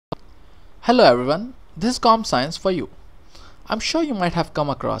Hello everyone, this is Com Science for you. I'm sure you might have come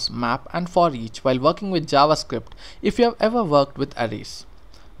across map and forEach while working with JavaScript if you have ever worked with arrays.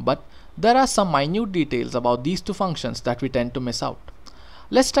 But there are some minute details about these two functions that we tend to miss out.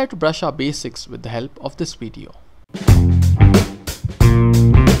 Let's try to brush our basics with the help of this video.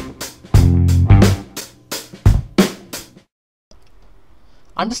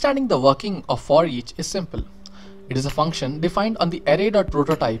 Understanding the working of forEach is simple. It is a function defined on the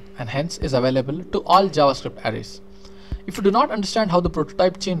array.prototype and hence is available to all JavaScript arrays. If you do not understand how the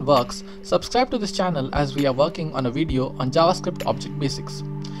prototype chain works, subscribe to this channel as we are working on a video on JavaScript object basics.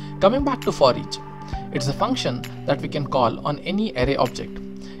 Coming back to forEach, it is a function that we can call on any array object.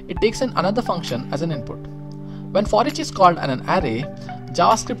 It takes in another function as an input. When forEach is called on an array,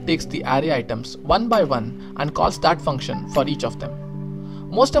 JavaScript takes the array items one by one and calls that function for each of them.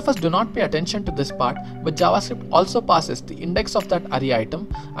 Most of us do not pay attention to this part, but JavaScript also passes the index of that array item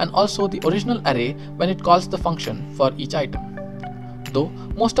and also the original array when it calls the function for each item. Though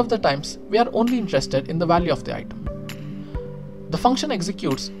most of the times we are only interested in the value of the item. The function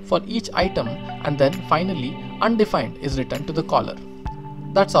executes for each item and then finally undefined is returned to the caller.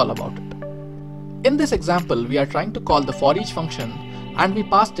 That's all about it. In this example, we are trying to call the forEach function and we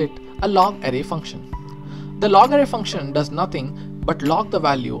passed it a log array function. The log array function does nothing but log the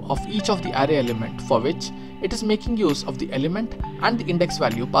value of each of the array element for which it is making use of the element and the index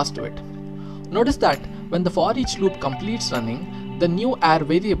value passed to it. Notice that when the forEach loop completes running, the new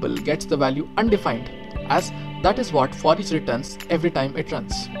array variable gets the value undefined, as that is what forEach returns every time it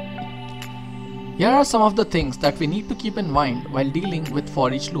runs. Here are some of the things that we need to keep in mind while dealing with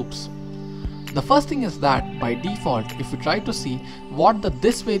forEach loops. The first thing is that by default, if we try to see what the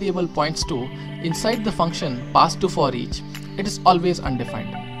this variable points to inside the function passed to forEach, it is always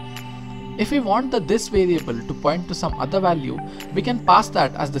undefined. If we want the this variable to point to some other value, we can pass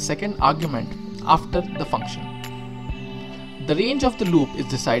that as the second argument after the function. The range of the loop is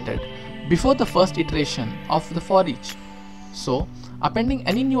decided before the first iteration of the forEach. So, appending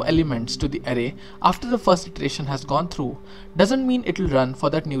any new elements to the array after the first iteration has gone through doesn't mean it will run for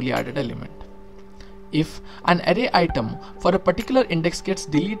that newly added element. If an array item for a particular index gets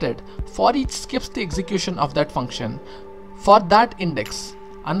deleted, forEach skips the execution of that function for that index,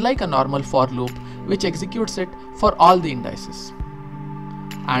 unlike a normal for loop which executes it for all the indices.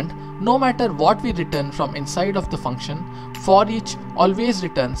 And no matter what we return from inside of the function, forEach always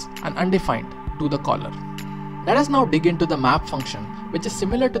returns an undefined to the caller. Let us now dig into the map function, which is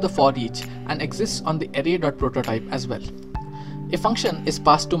similar to the forEach and exists on the array.prototype as well. A function is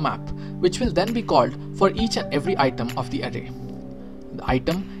passed to map, which will then be called for each and every item of the array. The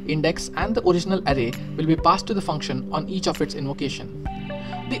item, index and the original array will be passed to the function on each of its invocation.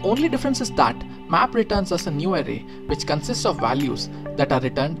 The only difference is that map returns us a new array which consists of values that are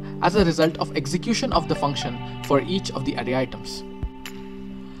returned as a result of execution of the function for each of the array items.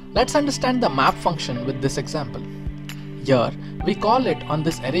 Let's understand the map function with this example. Here we call it on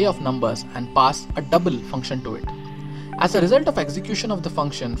this array of numbers and pass a double function to it. As a result of execution of the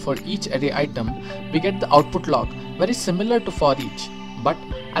function for each array item, we get the output log very similar to forEach, but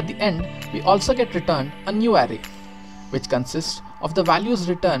at the end we also get returned a new array, which consists of the values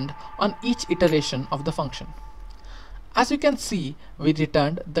returned on each iteration of the function. As you can see, we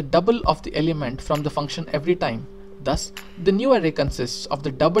returned the double of the element from the function every time. Thus, the new array consists of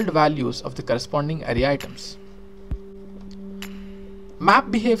the doubled values of the corresponding array items. Map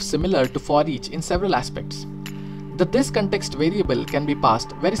behaves similar to forEach in several aspects. The this context variable can be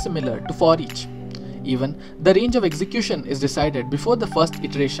passed very similar to forEach. Even the range of execution is decided before the first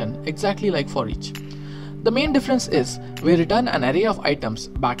iteration, exactly like forEach. The main difference is we return an array of items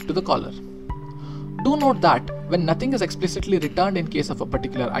back to the caller. Do note that when nothing is explicitly returned in case of a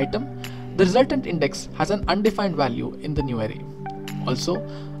particular item, the resultant index has an undefined value in the new array. Also,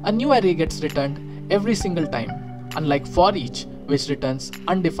 a new array gets returned every single time, unlike forEach, which returns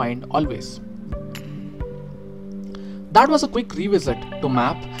undefined always. That was a quick revisit to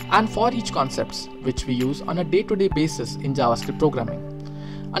map and forEach concepts which we use on a day-to-day basis in JavaScript programming.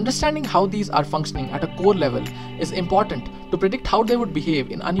 Understanding how these are functioning at a core level is important to predict how they would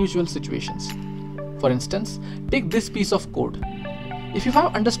behave in unusual situations. For instance, take this piece of code. If you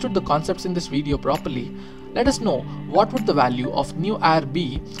have understood the concepts in this video properly, let us know what would the value of new array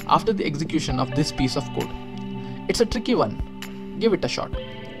be after the execution of this piece of code. It's a tricky one. Give it a shot.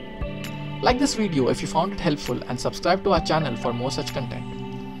 Like this video if you found it helpful and subscribe to our channel for more such content.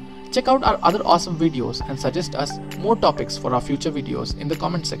 Check out our other awesome videos and suggest us more topics for our future videos in the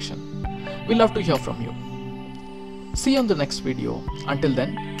comment section. We love to hear from you. See you in the next video. Until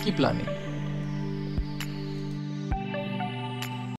then, keep learning.